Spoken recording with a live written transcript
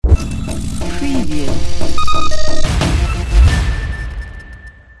Radio.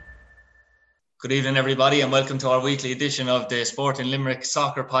 Good evening, everybody, and welcome to our weekly edition of the Sporting Limerick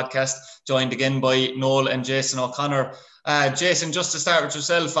Soccer Podcast, joined again by Noel and Jason O'Connor. Jason, just to start with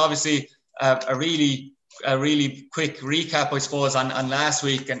yourself, obviously a really quick recap, I suppose, on last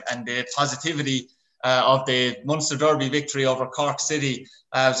week and the positivity of the Munster Derby victory over Cork City. It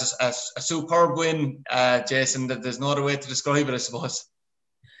was a superb win, Jason. There's no other way to describe it, I suppose.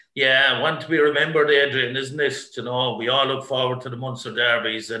 Yeah, one to be remembered, Adrian, isn't it? You know, we all look forward to the Munster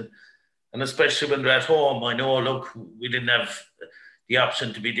Derbies and especially when they're at home. I know, look, we didn't have the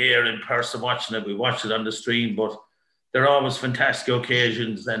option to be there in person watching it. We watched it on the stream, but they're always fantastic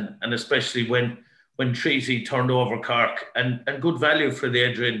occasions, and especially when Treaty turned over Cork, and good value for the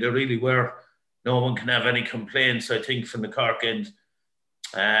Adrian. They really were. No one can have any complaints, I think, from the Cork end.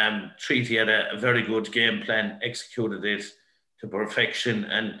 Treaty had a very good game plan, executed it to perfection,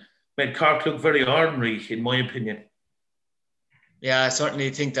 and made Cork look very ordinary, in my opinion. Yeah, I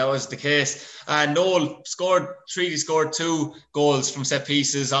certainly think that was the case. Noel Treaty scored 2 goals from set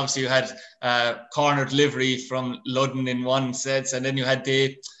pieces. Obviously, you had corner delivery from Ludden in one set, and then you had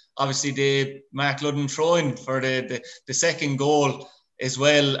the Mark Ludden throw-in for the second goal as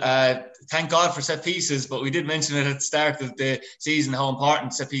well. Thank God for set pieces, but we did mention it at the start of the season how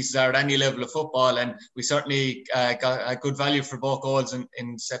important set pieces are at any level of football, and we certainly got a good value for both goals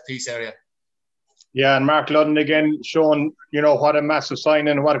in set piece area. Yeah, and Mark Ludden again showing, what a massive signing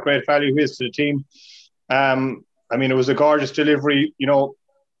and what a great value he is to the team. It was a gorgeous delivery,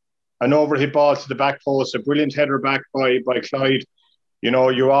 an overhit ball to the back post, a brilliant header back by Clyde.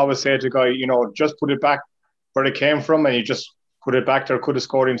 You always say to the guy, just put it back where it came from, and he just put it back there, could have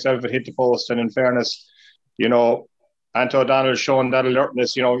scored himself if it hit the post. And in fairness, Anto O'Donnell showing that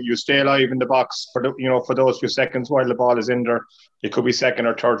alertness. You stay alive in the box for those few seconds while the ball is in there. It could be second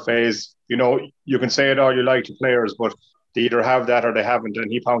or third phase. You can say it all you like to players, but they either have that or they haven't,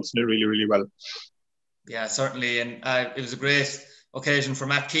 and he pounced it really, really well. Yeah, certainly, and it was a great occasion for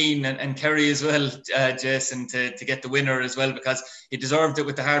Matt Keane and Kerry as well, Jason, to get the winner as well, because he deserved it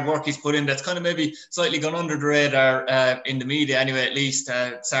with the hard work he's put in. That's kind of maybe slightly gone under the radar in the media anyway, at least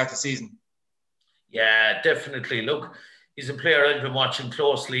start of the season. Yeah, definitely. Look, he's a player I've been watching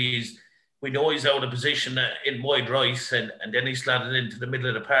closely. We know he's out of position in wide right, and then he slotted into the middle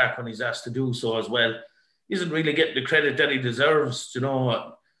of the park when he's asked to do so as well. He isn't really getting the credit that he deserves.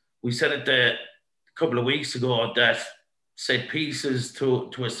 We said it a couple of weeks ago that set pieces to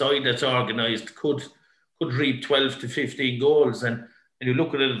a side that's organised could reap 12 to 15 goals. And you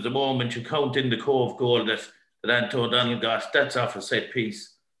look at it at the moment, you count in the Cove goal that Anto O'Donnell got, that's off a set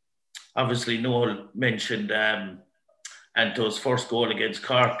piece. Obviously, Noel mentioned Anto's first goal against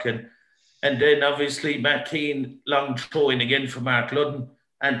Cork. And then, obviously, Matt Keane, long throw-in again for Mark Ludden.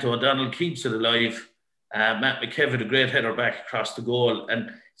 Anto O'Donnell keeps it alive. Matt McKevitt, a great header back across the goal.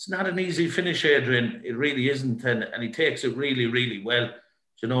 And it's not an easy finish, Adrian. It really isn't. And he takes it really, really well.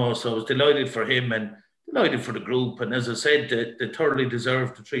 So I was delighted for him and delighted for the group. And as I said, they thoroughly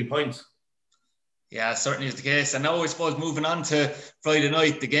deserved the 3 points. Yeah, certainly is the case. And now I suppose moving on to Friday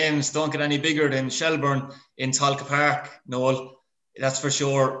night, the games don't get any bigger than Shelbourne in Tolka Park, Noel. That's for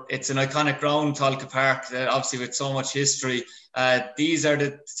sure. It's an iconic ground, Tolka Park, obviously with so much history. These are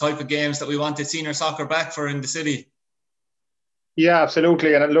the type of games that we wanted senior soccer back for in the city. Yeah,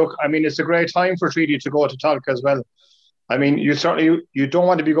 absolutely. And look, it's a great time for Treaty to go to Tolka as well. You don't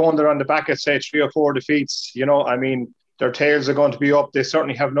want to be going there on the back of, say, 3 or 4 defeats. Their tails are going to be up. They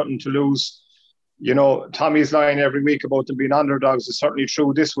certainly have nothing to lose. Tommy's line every week about them being underdogs is certainly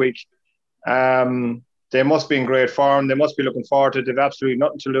true this week. They must be in great form. They must be looking forward to it. They've absolutely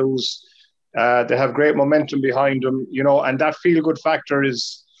nothing to lose. They have great momentum behind them, and that feel-good factor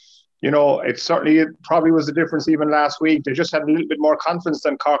is, it probably was the difference even last week. They just had a little bit more confidence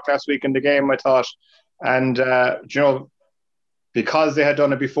than Cork last week in the game, I thought. And, because they had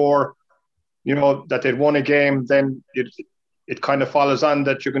done it before, that they'd won a game, then it kind of follows on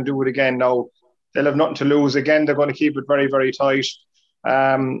that you can do it again. Now, they'll have nothing to lose. Again, they're going to keep it very, very tight.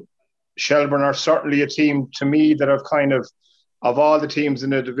 Shelbourne are certainly a team, to me, that have kind of all the teams in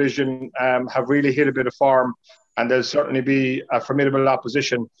the division, have really hit a bit of form, and they'll certainly be a formidable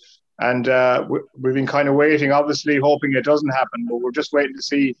opposition. And we've been kind of waiting, obviously, hoping it doesn't happen, but we're just waiting to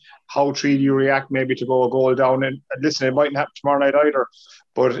see how Treaty react, maybe to go a goal down. And listen, it mightn't happen tomorrow night either,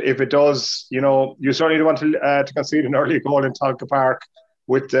 but if it does, you certainly don't want to concede an early goal in Tolka Park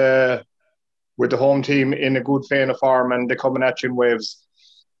with the home team in a good vein of form and they're coming at you in waves.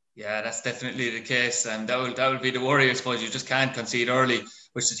 Yeah, that's definitely the case, and that will be the worry, I suppose. You just can't concede early.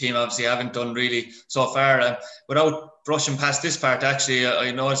 which the team obviously haven't done really so far. Without brushing past this part, actually,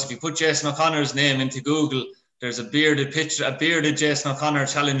 I noticed if you put Jason O'Connor's name into Google, there's a bearded Jason O'Connor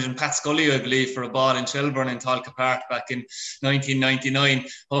challenging Pat Scully, I believe, for a ball in Shelbourne in Talca Park back in 1999.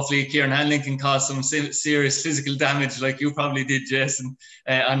 Hopefully, Kieran Hanlon can cause some serious physical damage, like you probably did, Jason,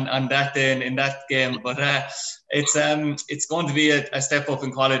 on that day in that game. But it's going to be a step up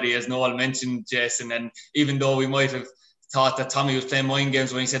in quality, as Noel mentioned, Jason. And even though we might have thought that Tommy was playing mind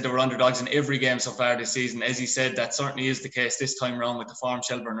games when he said they were underdogs in every game so far this season, as he said, that certainly is the case this time around with the form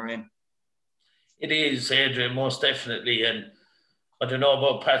Shelbourne are in. It is, Adrian, most definitely. And I don't know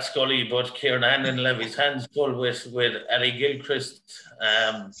about Pat Scully, but Kieran Hanlon will have his hands full with Eddie Gilchrist.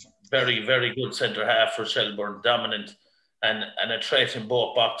 Very, very good centre half for Shelbourne, dominant and a threat in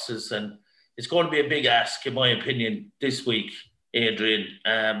both boxes. And it's going to be a big ask, in my opinion, this week, Adrian.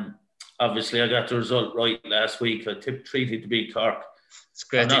 Obviously, I got the result right last week. I tipped Treaty to beat Cork. It's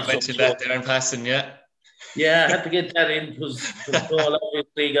great you mentioned that there in passing, yeah. Yeah, I had to get that in because Noel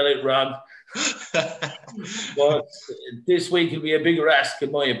obviously got it wrong. But this week will be a bigger ask,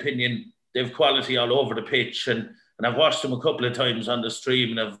 in my opinion. They've quality all over the pitch, and I've watched them a couple of times on the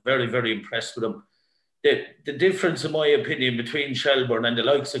stream, and I'm very, very impressed with them. The difference, in my opinion, between Shelbourne and the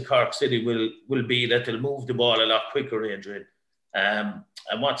likes of Cork City will be that they'll move the ball a lot quicker, Adrian.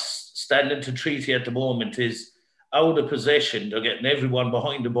 And what's standing to Treaty at the moment is out of possession. They're getting everyone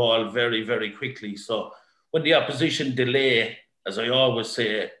behind the ball very, very quickly. So when the opposition delay, as I always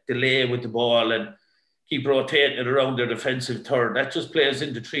say, delay with the ball and keep rotating it around their defensive third, that just plays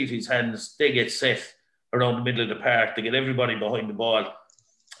into Treaty's hands. They get set around the middle of the park. They get everybody behind the ball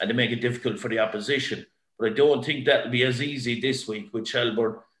and they make it difficult for the opposition. But I don't think that'll be as easy this week with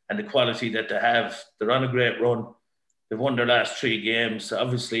Shelbourne and the quality that they have. They're on a great run. They've won their last 3 games,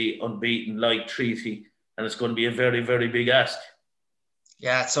 obviously unbeaten like Treaty, and it's going to be a very, very big ask.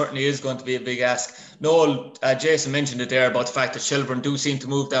 Yeah, it certainly is going to be a big ask. Noel, Jason mentioned it there about the fact that Shelbourne do seem to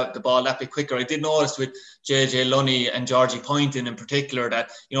move the ball that bit quicker. I did notice with JJ Lunny and Georgie Poynton in particular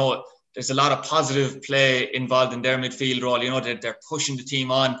that, you know, there's a lot of positive play involved in their midfield role. You know, they're pushing the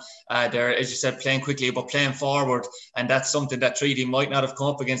team on. They're, as you said, playing quickly, but playing forward. And that's something that Treaty might not have come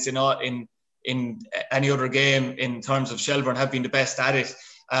up against in any other game in terms of Shelbourne have been the best at it.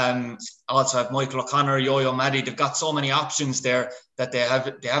 Also have Michael O'Connor, Yo-Yo Maddy. They've got so many options there that they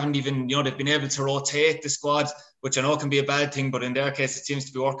haven't even, you know, they've been able to rotate the squad, which I know can be a bad thing, but in their case it seems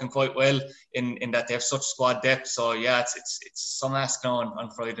to be working quite well in that they have such squad depth. So yeah, it's some ask now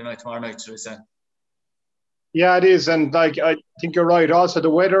on Friday night, tomorrow night, should I say. Yeah, it is, and like I think you're right. Also the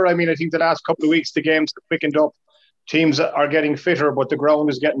weather, I mean, I think the last couple of weeks the games have quickened up. Teams are getting fitter, but the ground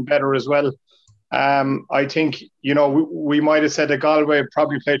is getting better as well. I think, you know, we might have said that Galway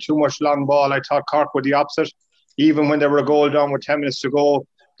probably played too much long ball. I thought Cork were the opposite. Even when they were a goal down with 10 minutes to go,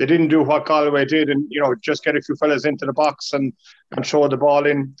 they didn't do what Galway did and, you know, just get a few fellas into the box and throw the ball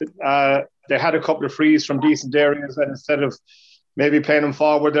in. They had a couple of frees from decent areas, and instead of maybe playing them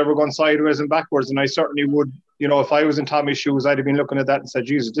forward, they were going sideways and backwards. And I certainly would, you know, if I was in Tommy's shoes, I'd have been looking at that and said,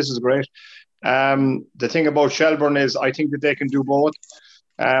 Jesus, this is great. The thing about Shelbourne is I think that they can do both.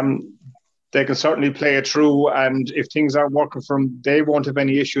 They can certainly play it through, and if things aren't working for them, they won't have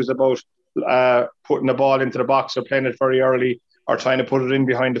any issues about putting the ball into the box or playing it very early or trying to put it in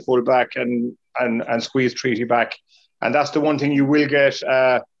behind the full back and squeeze Treaty back. And that's the one thing you will get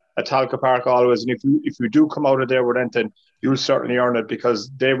at Talca Park always. And if you do come out of there with anything, you'll certainly earn it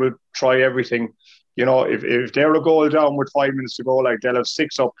because they will try everything. You know, if they're a goal down with 5 minutes to go, like they'll have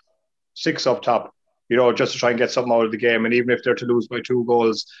six up top, you know, just to try and get something out of the game. And even if they're to lose by 2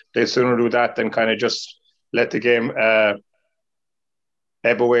 goals, they'd sooner do that than kind of just let the game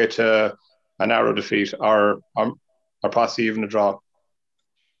ebb away to a narrow defeat or possibly even a draw.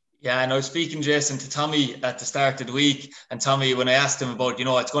 Yeah, and I was speaking, Jason, to Tommy at the start of the week. And Tommy, when I asked him about, you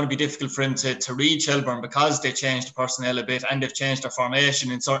know, it's going to be difficult for him to read Shelbourne because they changed the personnel a bit and they've changed their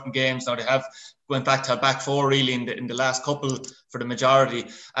formation in certain games. Now they have went back to a back 4 really in the last couple for the majority.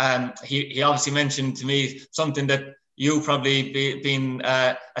 He obviously mentioned to me something that you probably being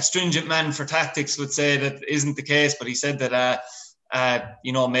a stringent man for tactics would say that isn't the case, but he said that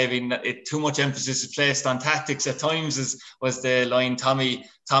you know, maybe too much emphasis is placed on tactics at times was the line Tommy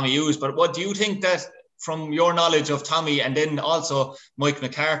used. But what do you think that, from your knowledge of Tommy and then also Mike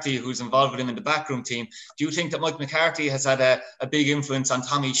McCarthy, who's involved with him in the backroom team, do you think that Mike McCarthy has had a big influence on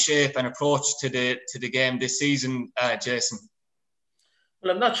Tommy's shape and approach to the game this season, Jason?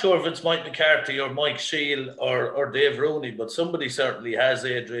 Well, I'm not sure if it's Mike McCarthy or Mike Shield or Dave Rooney, but somebody certainly has,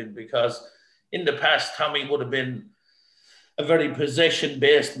 Adrian, because in the past, Tommy would have been a very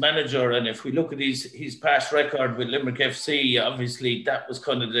possession-based manager. And if we look at his past record with Limerick FC, obviously that was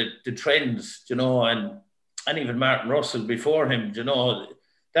kind of the trend, you know, and even Martin Russell before him, you know,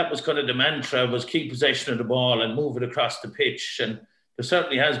 that was kind of the mantra, was keep possession of the ball and move it across the pitch. And there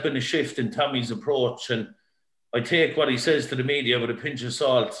certainly has been a shift in Tommy's approach. And I take what he says to the media with a pinch of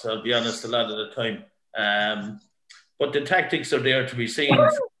salt, I'll be honest, a lot of the time. But the tactics are there to be seen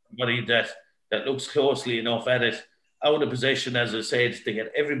for somebody that looks closely enough at it. Out of possession, as I said, they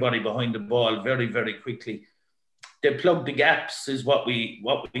get everybody behind the ball very, very quickly. They plug the gaps, is what we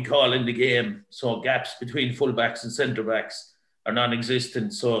call in the game. So gaps between fullbacks and centre-backs are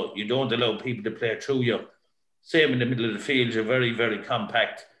non-existent, so you don't allow people to play through you. Same in the middle of the field, you're very, very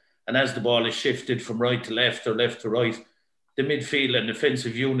compact. And as the ball is shifted from right to left or left to right, the midfield and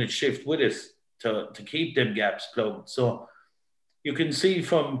defensive units shift with it to keep them gaps plugged. So you can see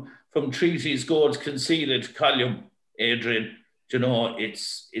from Treaty's goals conceded column, Adrian, you know,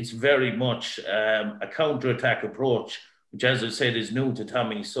 it's very much a counter-attack approach, which, as I said, is new to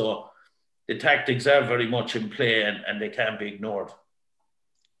Tommy. So the tactics are very much in play and they can't be ignored.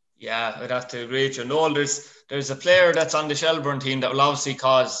 Yeah, I'd have to agree with you. Noel, there's a player that's on the Shelbourne team that will obviously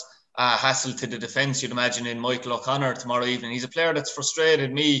cause hassle to the defence, you'd imagine, in Michael O'Connor tomorrow evening. He's a player that's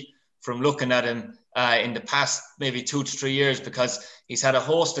frustrated me from looking at him in the past maybe 2 to 3 years, because he's had a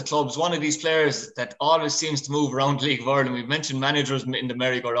host of clubs. One of these players that always seems to move around the League of Ireland. We've mentioned managers in the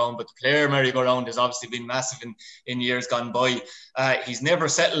merry-go-round, but the player merry-go-round has obviously been massive in years gone by. He's never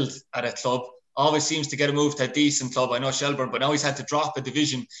settled at a club. Always seems to get a move to a decent club. I know Shelbourne, but now he's had to drop a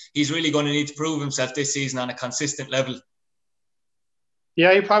division. He's really going to need to prove himself this season on a consistent level.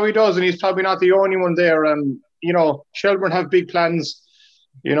 Yeah, he probably does, and he's probably not the only one there. You know, Shelbourne have big plans.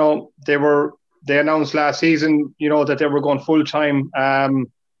 You know, they announced last season, you know, that they were going full-time.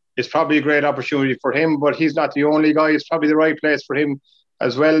 It's probably a great opportunity for him, but he's not the only guy. It's probably the right place for him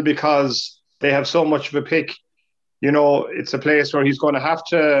as well, because they have so much of a pick. You know, it's a place where he's going to have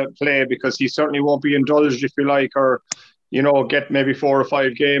to play, because he certainly won't be indulged, if you like, or, you know, get maybe 4 or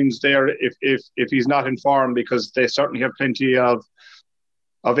 5 games there if he's not in form, because they certainly have plenty of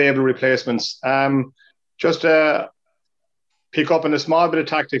able replacements. Just pick up on a small bit of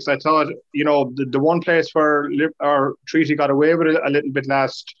tactics. I thought, you know, the one place where our Treaty got away with it a little bit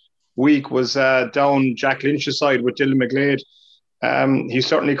last week was down Jack Lynch's side with Dylan McGlade. He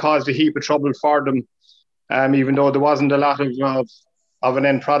certainly caused a heap of trouble for them, even though there wasn't a lot of an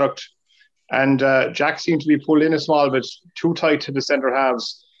end product. And Jack seemed to be pulled in a small bit too tight to the centre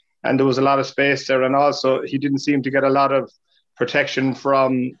halves, and there was a lot of space there. And also, he didn't seem to get a lot of protection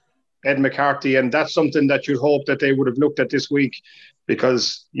from Ed McCarthy, and that's something that you'd hope that they would have looked at this week,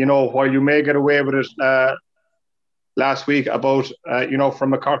 because, you know, while you may get away with it last week about, you know,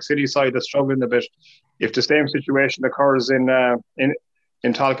 from a Cork City side that's struggling a bit, if the same situation occurs in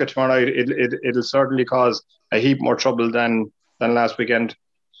Talca tomorrow night, it'll certainly cause a heap more trouble than last weekend.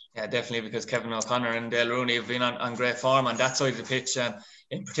 Yeah, definitely, because Kevin O'Connor and Dale Rooney have been on great form on that side of the pitch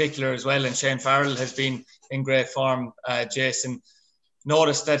in particular as well, and Shane Farrell has been in great form. Jason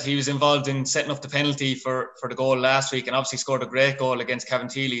noticed that he was involved in setting up the penalty for the goal last week, and obviously scored a great goal against Cavan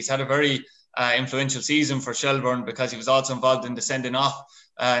Thiele. He's had a very influential season for Shelbourne, because he was also involved in the sending off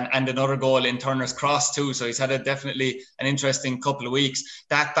and another goal in Turner's Cross too. So he's had definitely an interesting couple of weeks.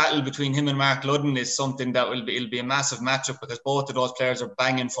 That battle between him and Mark Ludden is something that it'll be a massive matchup, because both of those players are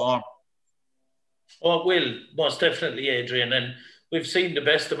banging form. Oh, it will, most definitely, Adrian. And we've seen the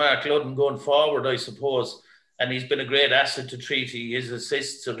best of Mark Ludden going forward, I suppose. And he's been a great asset to Treaty. His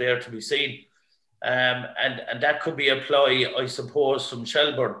assists are there to be seen. And that could be a ploy, I suppose, from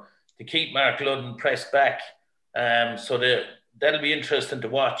Shelbourne to keep Mark Ludden pressed back. So that'll be interesting to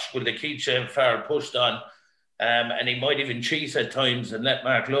watch. Will they keep Shane Farrell pushed on? And he might even cheat at times and let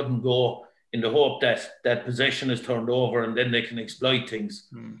Mark Ludden go in the hope that possession is turned over and then they can exploit things.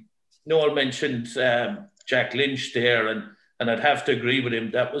 Noel mentioned Jack Lynch there, and I'd have to agree with him.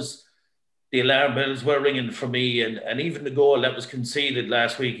 That was... the alarm bells were ringing for me, and even the goal that was conceded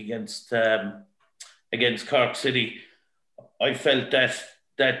last week against Cork City, I felt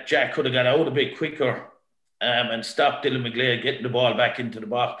that Jack could have got out a bit quicker and stopped Dylan McGlade getting the ball back into the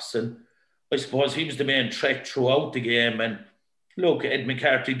box. And I suppose he was the main threat throughout the game. And look, Ed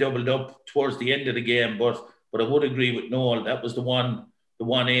McCarthy doubled up towards the end of the game, but I would agree with Noel, that was the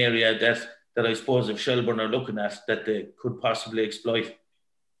one area that I suppose if Shelbourne are looking at, that they could possibly exploit.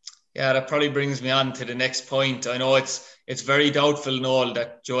 Yeah, that probably brings me on to the next point. I know it's very doubtful, Noel,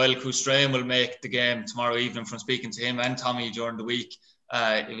 that Joel Kustrain will make the game tomorrow evening, from speaking to him and Tommy during the week.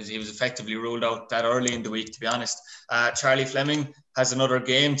 He was effectively ruled out that early in the week, to be honest. Charlie Fleming has another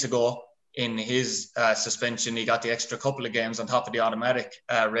game to go. in his suspension. He got the extra couple of games on top of the automatic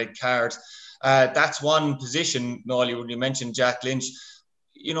red card. That's one position, Nolly, when you mentioned Jack Lynch.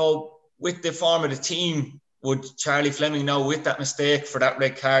 You know, with the form of the team, would Charlie Fleming now, with that mistake for that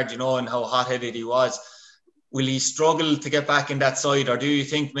red card, you know, and how hot-headed he was, will he struggle to get back in that side? Or do you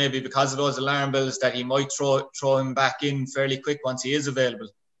think maybe because of those alarm bells that he might throw him back in fairly quick once he is available?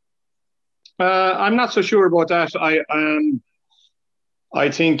 I'm not so sure about that. I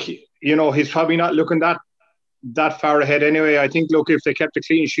think, you know, he's probably not looking that far ahead anyway. I think, look, if they kept a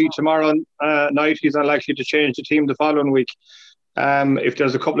clean sheet tomorrow night, he's unlikely to change the team the following week. If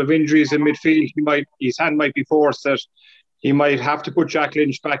there's a couple of injuries in midfield, his hand might be forced that he might have to put Jack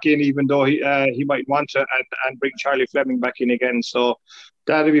Lynch back in, even though he might want to, and bring Charlie Fleming back in again. So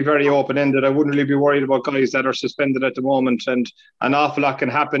that'll be very open-ended. I wouldn't really be worried about guys that are suspended at the moment, and an awful lot can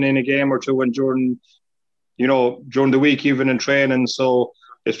happen in a game or two and during the week, even in training. So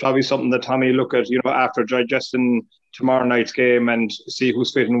it's probably something that Tommy look at, you know, after digesting tomorrow night's game and see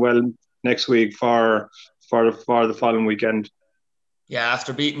who's fitting well next week for the following weekend. Yeah,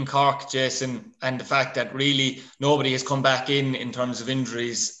 after beating Cork, Jason, and the fact that really nobody has come back in terms of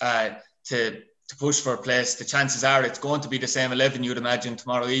injuries to push for a place, the chances are it's going to be the same 11, you'd imagine,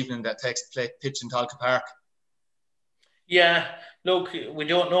 tomorrow evening that takes pitch in Tolka Park. Yeah, look, we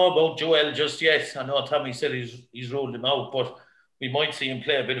don't know about Joel just yet. I know Tommy said he's ruled him out, but we might see him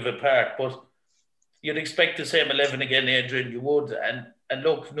play a bit of a part. But you'd expect the same 11 again, Adrian, you would. And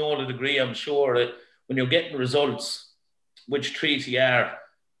look, Noel would agree, I'm sure, when you're getting results, which Treaty are,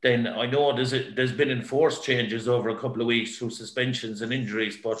 then I know there's been enforced changes over a couple of weeks through suspensions and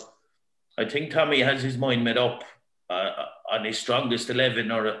injuries, but I think Tommy has his mind made up on his strongest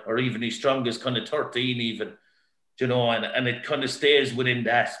 11 or even his strongest kind of 13 even, you know, and it kind of stays within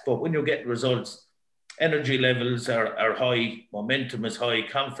that. But when you're getting results, energy levels are high, momentum is high,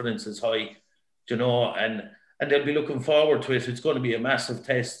 confidence is high, you know, and they'll be looking forward to it. It's going to be a massive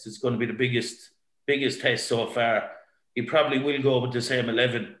test. It's going to be the biggest test so far. He probably will go with the same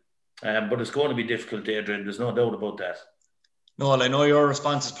 11, but it's going to be difficult, Adrian. There's no doubt about that. Noel, I know your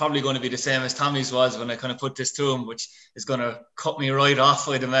response is probably going to be the same as Tommy's was when I kind of put this to him, which is going to cut me right off,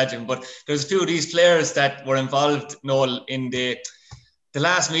 I'd imagine. But there's a few of these players that were involved, Noel, in the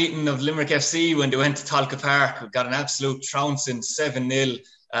last meeting of Limerick FC when they went to Tolka Park. We got an absolute trouncing 7-0. It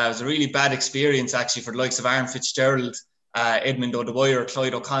was a really bad experience, actually, for the likes of Aaron Fitzgerald, Edmund O'Dwyer,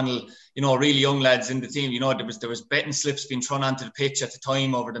 Clyde O'Connell, you know, really young lads in the team. You know, there was betting slips being thrown onto the pitch at the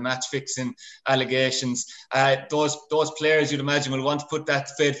time over the match fixing allegations. Those players, you'd imagine, will want to put that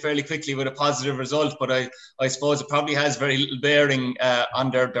to bed fairly quickly with a positive result, but I suppose it probably has very little bearing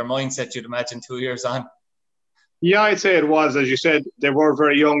on their mindset, you'd imagine, 2 years on. Yeah, I'd say it was. As you said, they were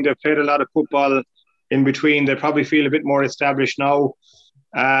very young. They played a lot of football in between. They probably feel a bit more established now,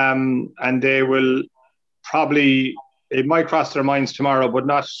 and they will probably, it might cross their minds tomorrow, but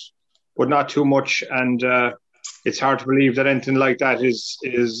not too much. And it's hard to believe that anything like that is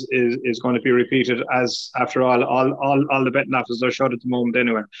going to be repeated, as after all the betting offices are shut at the moment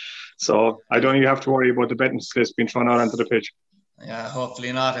anyway. So I don't even have to worry about the betting slips being thrown out onto the pitch. Yeah,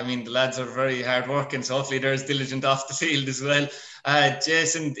 hopefully not. I mean, the lads are very hard working, so hopefully they're as diligent off the field as well.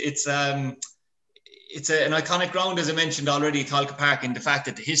 Jason, it's an iconic ground, as I mentioned already, Tolka Park, in the fact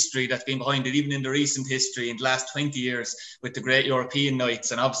that the history that's been behind it, even in the recent history in the last 20 years with the great European nights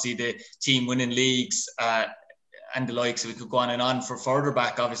and obviously the team winning leagues and the likes. We could go on and on for further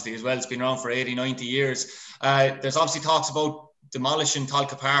back, obviously, as well. It's been around for 80, 90 years. There's obviously talks about demolishing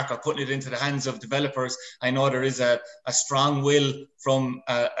Tolka Park or putting it into the hands of developers. I know there is a strong will from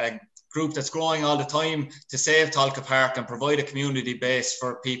a group that's growing all the time to save Tolka Park and provide a community base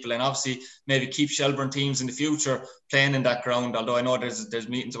for people, and obviously maybe keep Shelbourne teams in the future playing in that ground, although I know there's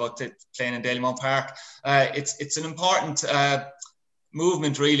meetings about playing in Dalymount Park. It's an important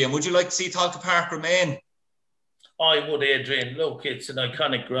movement, really. And would you like to see Tolka Park remain? I would, Adrian. Look, it's an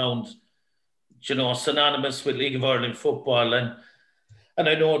iconic ground, you know, synonymous with League of Ireland football, and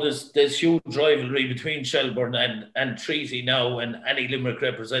I know there's huge rivalry between Shelbourne and Treaty now and any Limerick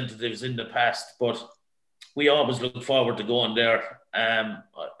representatives in the past, but we always look forward to going there.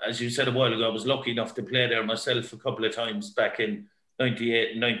 As you said a while ago, I was lucky enough to play there myself a couple of times back in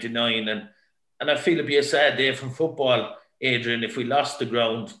 98 and 99, and I feel it'd be a sad day for football, Adrian, if we lost the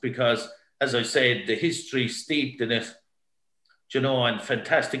ground, because, as I said, the history steeped in it, you know, and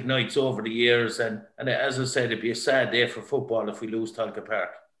fantastic nights over the years. And as I said, it'd be a sad day for football if we lose Tolka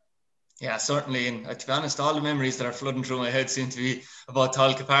Park. Yeah, certainly. And to be honest, all the memories that are flooding through my head seem to be about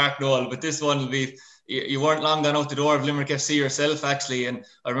Tolka Park, Noel. But this one will be, you weren't long gone out the door of Limerick FC yourself, actually. And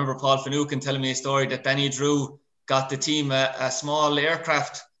I remember Paul Finucane telling me a story that Danny Drew got the team a small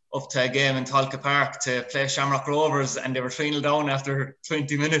aircraft up to a game in Tolka Park to play Shamrock Rovers, and they were 3-0 down after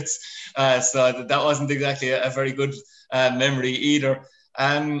 20 minutes. So that wasn't exactly a very good memory either.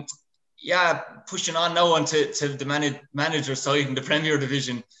 Pushing on now onto the manager side in the Premier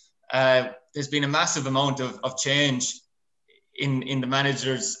Division. There's been a massive amount of change in the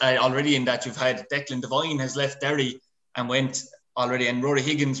managers already, in that you've had Declan Devine has left Derry and went already, and Rory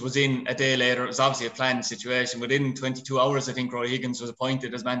Higgins was in a day later. It was obviously a planned situation. Within 22 hours, I think Rory Higgins was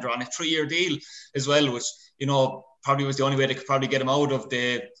appointed as manager on a 3-year deal as well, which, you know, probably was the only way they could probably get him out of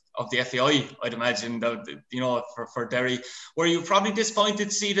the FAI, I'd imagine, you know, for Derry. Were you probably disappointed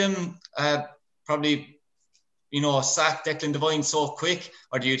to see them probably, you know, sack Declan Devine so quick,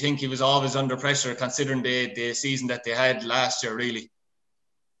 or do you think he was always under pressure considering the season that they had last year, really?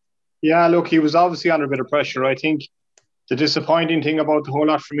 Yeah, look, he was obviously under a bit of pressure. I think the disappointing thing about the whole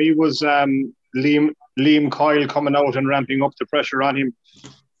lot for me was Liam Coyle coming out and ramping up the pressure on him,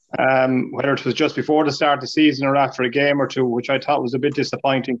 whether it was just before the start of the season or after a game or two, which I thought was a bit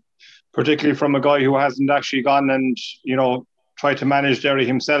disappointing, particularly from a guy who hasn't actually gone and, you know, tried to manage Derry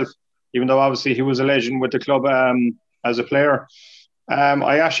himself, even though obviously he was a legend with the club as a player.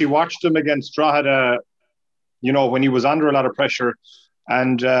 I actually watched him against Drogheda, you know, when he was under a lot of pressure,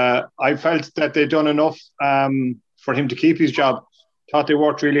 and I felt that they'd done enough for him to keep his job. Thought they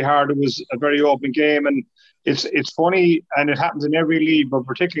worked really hard. It was a very open game, and it's funny, and it happens in every league, but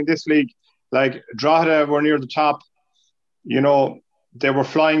particularly in this league, like Drogheda were near the top, you know, they were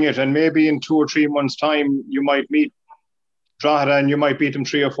flying it, and maybe in 2 or 3 months' time, you might meet Drogheda and you might beat them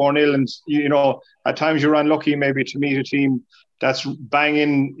 3 or 4-0, and, you know, at times you're unlucky maybe to meet a team that's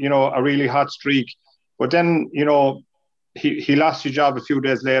banging, you know, a really hot streak. But then, you know, he lost his job a few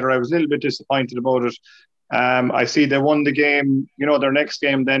days later. I was a little bit disappointed about it. I see they won the game, you know, their next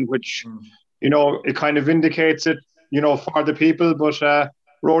game then, which, you know, it kind of indicates it, you know, for the people. But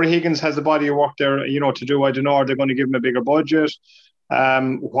Rory Higgins has the body of work there, you know, to do. I don't know, are they going to give him a bigger budget?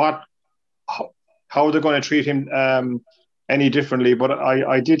 How are they going to treat him any differently? But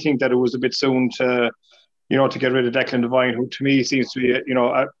I did think that it was a bit soon to, you know, to get rid of Declan Devine, who to me seems to be, you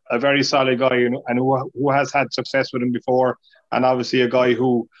know, a very solid guy, and who has had success with him before, and obviously a guy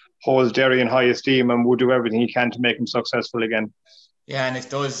who holds Derry in high esteem and would do everything he can to make him successful again. Yeah, and it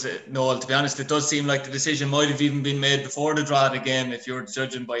does, Noel, to be honest, it does seem like the decision might have even been made before the Drogheda game, if you're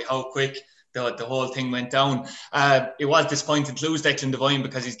judging by how quick the whole thing went down. It was disappointing to lose Declan Devine,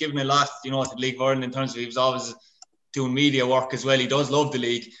 because he's given a lot, you know, to the League of Ireland in terms of he was always doing media work as well. He does love the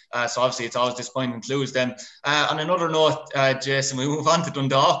league, so obviously it's always disappointing to lose them. On another note, Jason, we move on to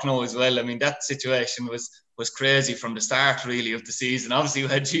Dundalk now as well. I mean, that situation was crazy from the start, really, of the season. Obviously, we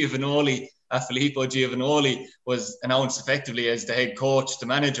had Giovanoli, Filippo Giovanoli was announced effectively as the head coach, the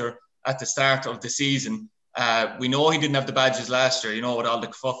manager, at the start of the season. We know he didn't have the badges last year, you know, with all the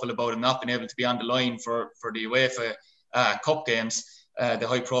kerfuffle about him not being able to be on the line for the UEFA Cup games, the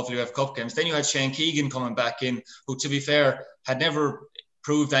high-profile UEFA Cup games. Then you had Shane Keegan coming back in, who, to be fair, had never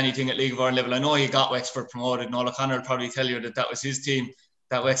proved anything at League of Ireland level. I know he got Wexford promoted. Noel O'Connor will probably tell you that was his team,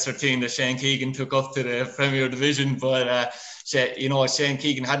 that Wexford team that Shane Keegan took up to the Premier Division. But, you know, Shane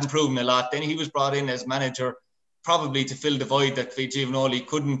Keegan hadn't proven a lot. Then he was brought in as manager, probably to fill the void that Giovanoli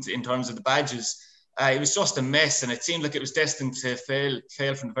couldn't in terms of the badges. It was just a mess, and it seemed like it was destined to fail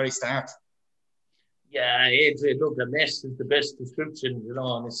from the very start. Yeah, Adrian, look, a mess is the best description, you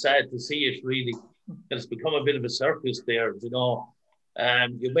know, and it's sad to see it, really. It's become a bit of a circus there, you know.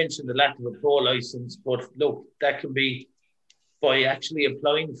 You mentioned the lack of a pro licence, but look, that can be by actually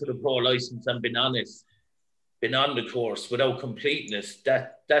applying for the pro licence and being on the course without completeness.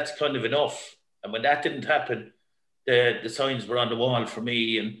 That's kind of enough. And when that didn't happen, the signs were on the wall for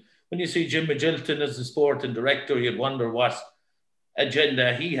me. And when you see Jim Magilton as the sporting director, you'd wonder what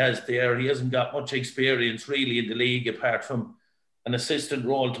agenda he has there. He hasn't got much experience really in the league, apart from an assistant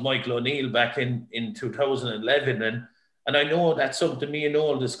role to Michael O'Neill back in 2011. And I know that's something me and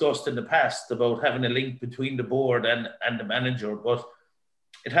Noel discussed in the past, about having a link between the board and the manager, but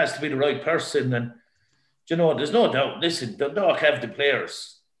it has to be the right person. And, you know, there's no doubt, listen, Dundalk have the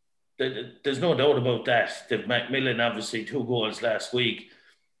players. There's no doubt about that. They've Macmillan, obviously, 2 goals last week.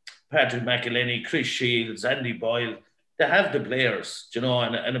 Patrick McElhenney, Chris Shields, Andy Boyle. They have the players, you know,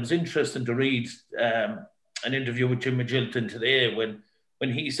 and it was interesting to read an interview with Jim Magilton today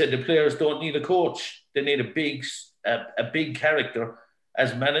when he said the players don't need a coach. They need a big character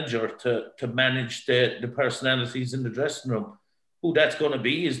as manager to manage the personalities in the dressing room. Who that's going to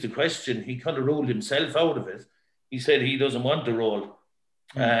be is the question. He kind of ruled himself out of it. He said he doesn't want the role.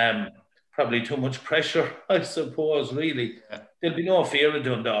 Probably too much pressure, I suppose, really. Yeah. There'll be no fear of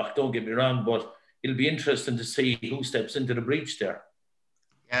Dundalk, don't get me wrong, but it'll be interesting to see who steps into the breach there.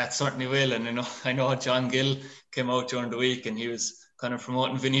 Yeah, it certainly will. And I know John Gill came out during the week and he was kind of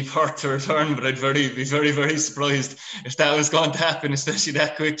promoting Vinnie Perth to return, but I'd be very, very surprised if that was going to happen, especially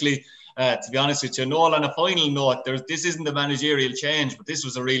that quickly. To be honest with you, Noel, on a final note, this isn't a managerial change, but this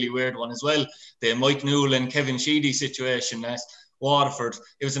was a really weird one as well. The Mike Newell and Kevin Sheedy situation at Waterford.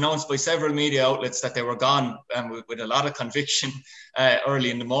 It was announced by several media outlets that they were gone, with a lot of conviction early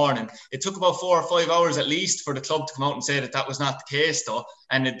in the morning. It took about 4 or 5 hours at least for the club to come out and say that was not the case, though.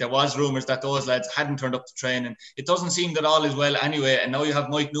 And there was rumours that those lads hadn't turned up to training. It doesn't seem that all is well anyway. And now you have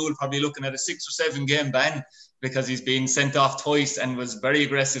Mike Newell probably looking at a 6 or 7 game ban because he's been sent off twice and was very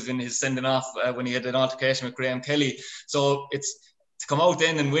aggressive in his sending off when he had an altercation with Graham Kelly. So to come out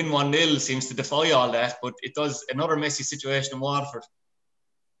then and win 1-0 seems to defy all that, but it does another messy situation in Waterford.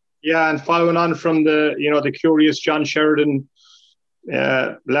 Yeah, and following on from the curious John Sheridan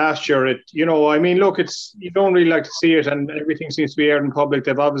last year, look, you don't really like to see it, and everything seems to be aired in public.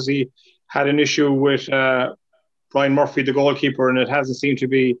 They've obviously had an issue with Brian Murphy, the goalkeeper, and it hasn't seemed to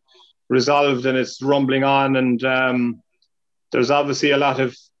be resolved, and it's rumbling on, and there's obviously a lot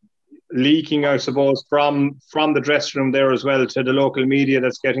of leaking, I suppose, from the dressing room there as well to the local media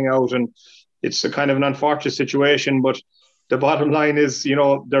that's getting out, and it's a kind of an unfortunate situation. But the bottom line is,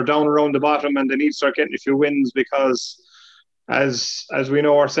 they're down around the bottom and they need to start getting a few wins, because as we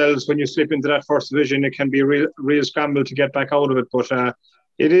know ourselves, when you slip into that first division, it can be a real scramble to get back out of it. But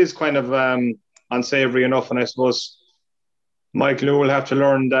it is kind of unsavoury enough, and I suppose Mike Newell will have to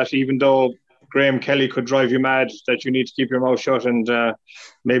learn that even though Graham Kelly could drive you mad, that you need to keep your mouth shut and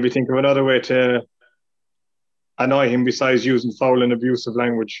maybe think of another way to annoy him besides using foul and abusive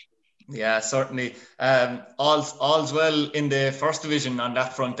language. Yeah, certainly. All's well in the first division on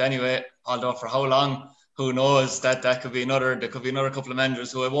that front anyway, although for how long, who knows. There could be another couple of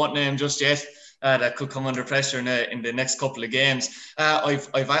managers who I won't name just yet that could come under pressure in the next couple of games.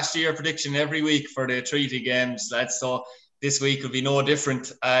 I've asked you your prediction every week for the treaty games, lads, so this week will be no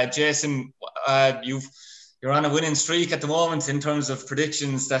different. Jason, you're on a winning streak at the moment in terms of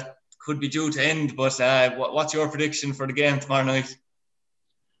predictions that could be due to end, but what's your prediction for the game tomorrow night?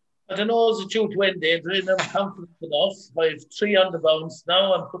 I don't know, is it due to end, Adrian? I'm confident enough. I have 3 on the bounce.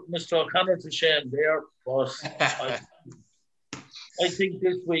 Now I'm putting Mr. O'Connor to shame there, but I think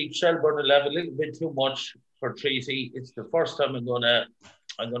this week Shelbourne will have a little bit too much for treaty. It's the first time I'm gonna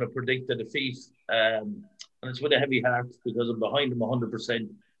predict a defeat. And it's with a heavy heart because I'm behind them 100%.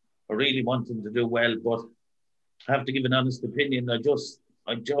 I really want them to do well, but I have to give an honest opinion. I just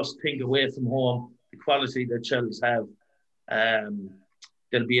think away from home, the quality that Shells have,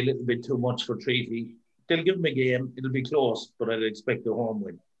 there'll be a little bit too much for treaty. They'll give them a game. It'll be close, but I'd expect a home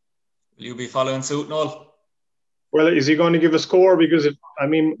win. Will you be following suit, Noel? Well, is he going to give a score? Because,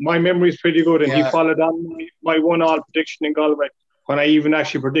 my memory is pretty good, and he followed on my 1-1 prediction in Galway when I even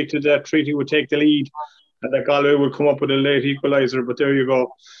actually predicted that treaty would take the lead and that Galway would come up with a late equaliser, but there you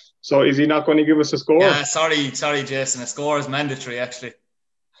go. So is he not going to give us a score? Yeah, sorry, Jason. A score is mandatory, actually.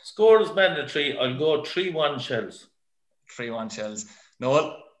 Score is mandatory. I'll go 3-1 Shells. 3-1 Shells.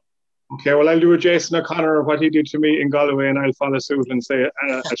 Noel? Okay, well, I'll do a Jason O'Connor, what he did to me in Galway, and I'll follow suit and say a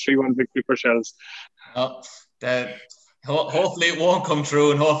 3-1 victory for Shells. Hopefully it won't come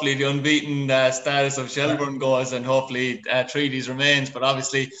true, and hopefully the unbeaten status of Shelbourne goes, and hopefully Treaties remains, but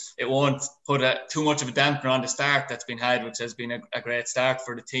obviously it won't put too much of a dampener on the start that's been had, which has been a great start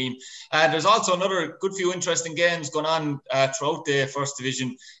for the team. There's also another good few interesting games going on throughout the first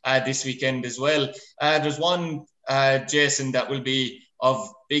division this weekend as well. There's one, Jason, that will be of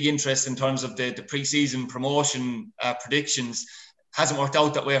big interest in terms of the pre-season promotion predictions. Hasn't worked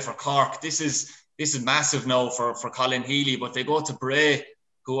out that way for Cork. This is massive now for Colin Healy, but they go to Bray,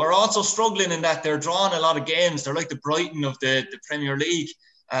 who are also struggling in that they're drawing a lot of games. They're like the Brighton of the Premier League.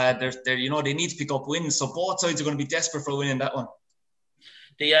 They're they need to pick up wins. So both sides are going to be desperate for winning that one.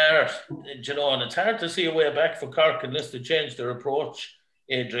 They are, and it's hard to see a way back for Cork unless they change their approach,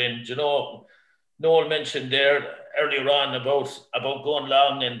 Adrian. Noel mentioned there earlier on about going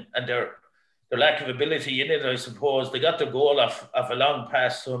long and their lack of ability in it, I suppose. They got the goal off a long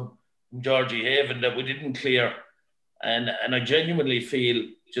pass from Georgie Haven that we didn't clear. And I genuinely feel,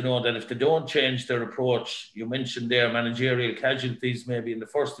 that if they don't change their approach, you mentioned their managerial casualties maybe in the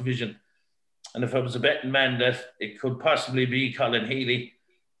first division. And if I was a betting man, that it could possibly be Colin Healy,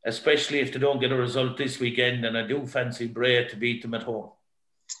 especially if they don't get a result this weekend. And I do fancy Bray to beat them at home.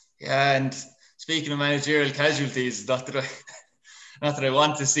 Yeah, and speaking of managerial casualties, not that I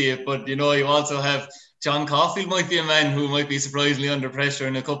want to see it, but you also have John Caulfield might be a man who might be surprisingly under pressure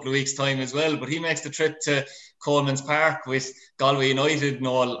in a couple of weeks' time as well, but he makes the trip to Coleman's Park with Galway United,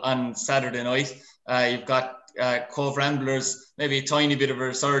 Noel, on Saturday night. You've got Cove Ramblers maybe a tiny bit of a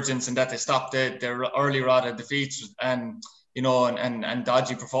resurgence and that they stopped their early rot of defeats and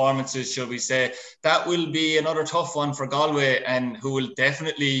dodgy performances, shall we say. That will be another tough one for Galway, and who will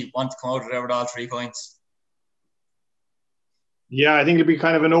definitely want to come out of there with all 3 points. Yeah, I think it'll be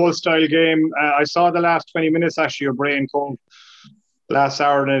kind of an old-style game. I saw the last 20 minutes actually of Bray and Cove last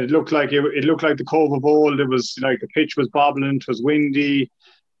hour, and it looked like the Cove of old. It was like the pitch was bobbling, it was windy,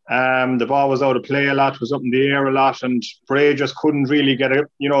 the ball was out of play a lot, was up in the air a lot, and Bray just couldn't really get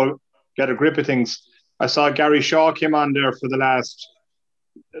a grip of things. I saw Gary Shaw came on there for the last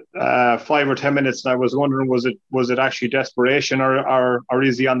 5 or 10 minutes, and I was wondering, was it actually desperation, or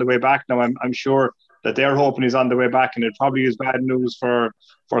is he on the way back now? I'm sure that they're hoping he's on the way back, and it probably is bad news for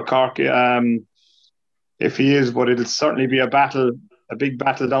Cork if he is, but it'll certainly be a big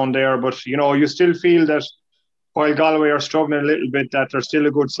battle down there. But you still feel that while Galway are struggling a little bit, that they're still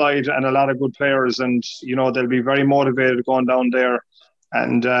a good side and a lot of good players, and they'll be very motivated going down there,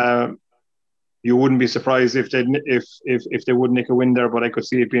 and you wouldn't be surprised if they would nick a win there, but I could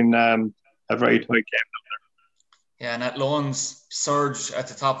see it being a very tight game down there. Yeah, and Athlone surge at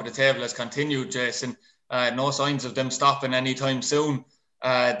the top of the table has continued, Jason. No signs of them stopping anytime soon.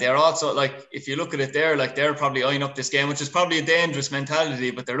 They're also, if you look at it there, they're probably eyeing up this game, which is probably a dangerous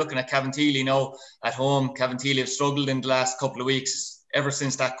mentality, but they're looking at Cavantilli now at home. Cavantilli have struggled in the last couple of weeks, ever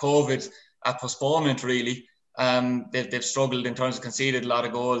since that COVID postponement, really. They've struggled in terms of conceded a lot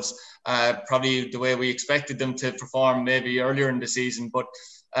of goals. Probably the way we expected them to perform maybe earlier in the season. But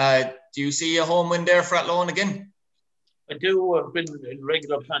do you see a home win there for Athlone again? I do. I've been in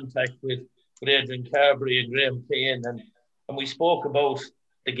regular contact with Adrian Carberry and Graham Payne, and we spoke about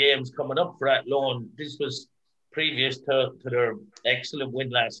the games coming up for Athlone. This was previous to their excellent win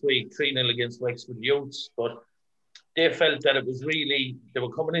last week, 3-0 against Wexford Youths. But they felt that it was really, they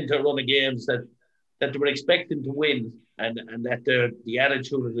were coming into a run of games that they were expecting to win, and that the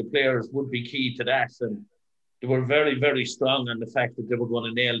attitude of the players would be key to that. And they were very, very strong on the fact that they were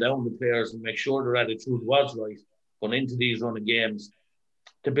going to nail down the players and make sure their attitude was right going into these run of games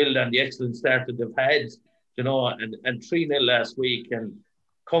to build on the excellent start that they've had, and 3-0 last week, and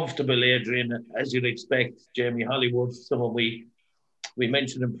comfortable, Adrian, as you'd expect. Jamie Hollywood, someone we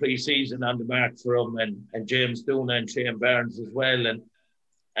mentioned in pre-season, on the mark for him, and James Duna and Shane Barnes as well.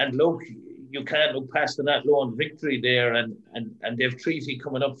 And look, you can't look past an Athlone victory there, and they've Treaty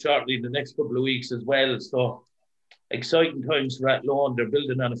coming up shortly in the next couple of weeks as well. So exciting times for Athlone. They're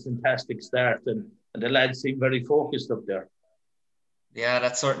building on a fantastic start, and the lads seem very focused up there. Yeah,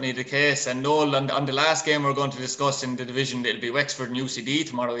 that's certainly the case. And Noel, on the last game we're going to discuss in the division, it'll be Wexford and UCD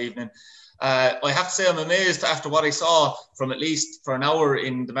tomorrow evening. I have to say I'm amazed after what I saw from at least for an hour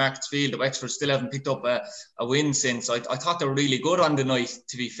in the Markets Field that Wexford still haven't picked up a win since. I thought they were really good on the night,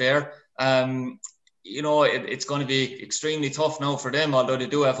 to be fair. It's going to be extremely tough now for them, although they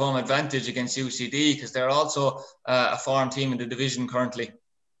do have home advantage against UCD because they're also a farm team in the division currently.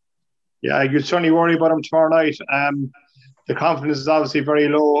 Yeah, you'd certainly worry about them tomorrow night. The confidence is obviously very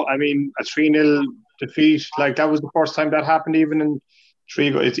low. I mean, a 3-0 defeat, that was the first time that happened even in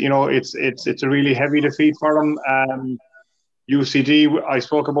Trigo. It's a really heavy defeat for them. UCD, I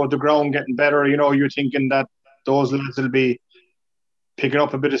spoke about the ground getting better. You're thinking that those lads will be picking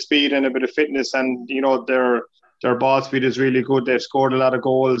up a bit of speed and a bit of fitness, and their ball speed is really good. They've scored a lot of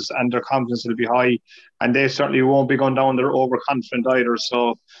goals and their confidence will be high, and they certainly won't be going down there overconfident either.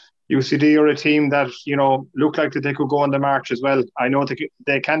 So UCD are a team that look like that they could go on the march as well. I know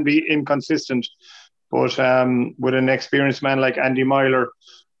they can be inconsistent, but with an experienced man like Andy Myler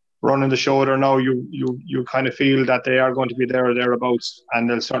running the shoulder now, you kind of feel that they are going to be there or thereabouts, and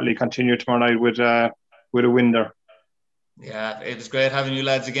they'll certainly continue tomorrow night with a win there. Yeah, it was great having you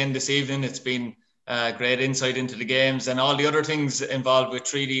lads again this evening. It's been great insight into the games and all the other things involved with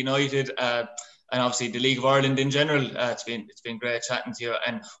Treaty United. And obviously the League of Ireland in general. It's been great chatting to you,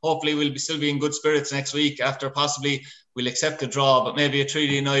 and hopefully we'll still be in good spirits next week after possibly we'll accept a draw, but maybe a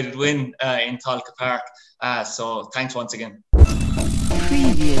Treaty United win in Tolka Park. So thanks once again.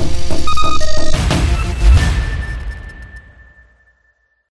 Preview.